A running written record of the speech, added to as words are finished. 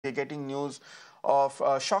We're getting news of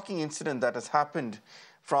a shocking incident that has happened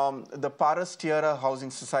from the Paras Tierea Housing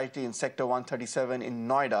Society in Sector 137 in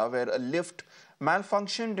Noida, where a lift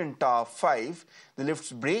malfunctioned in Tower 5. The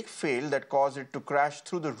lift's brake failed that caused it to crash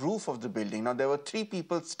through the roof of the building. Now, there were 3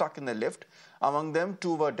 people stuck in the lift. Among them,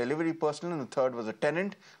 2 were delivery personnel and the third was a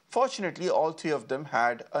tenant. Fortunately, all 3 of them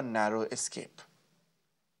had a narrow escape.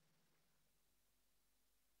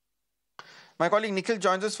 My colleague Nikhil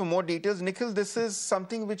joins us for more details. Nikhil, this is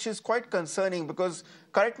something which is quite concerning because,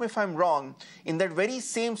 correct me if I'm wrong, in that very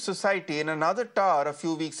same society, in another tower a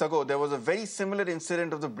few weeks ago, there was a very similar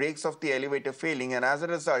incident of the brakes of the elevator failing, and as a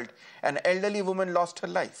result, an elderly woman lost her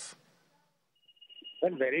life.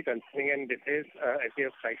 Well, very concerning, and this is, as you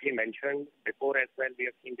have rightly mentioned before as well, we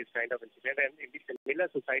have seen this kind of incident, and in the similar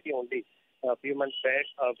society only, a few months back,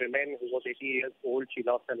 a woman who was 80 years old, she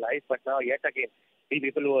lost her life, but now yet again, 3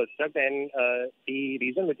 people who are stuck, and the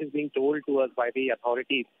reason which is being told to us by the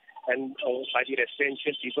authorities and by the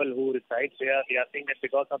residential people who reside there, they are saying that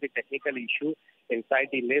because of the technical issue inside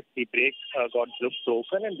the lift, the brakes got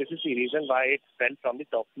broken, and this is the reason why it fell from the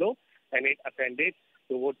top floor and it ascended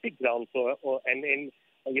towards the ground floor. And in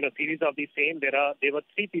series of the same, there were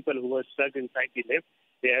 3 people who were stuck inside the lift.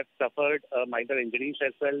 They have suffered minor injuries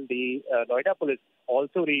as well. The Noida police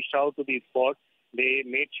also reached out to the spot. They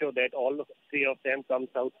made sure that all 3 of them comes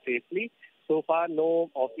out safely. So far,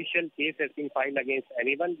 no official case has been filed against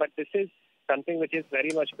anyone, but this is something which is very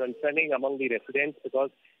much concerning among the residents because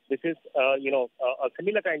this is, a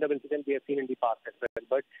similar kind of incident we have seen in the past as well.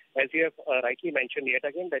 But as you have rightly mentioned yet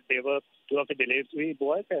again, that there were 2 of the delivery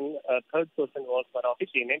boys and a third person was one of the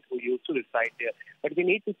tenants who used to reside there. But we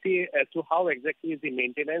need to see as to how exactly is the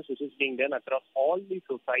maintenance which is being done across all the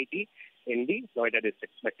society in the Noida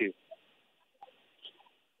district. Back to you.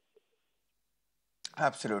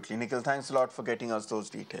 Absolutely. Nikhil, thanks a lot for getting us those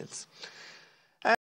details.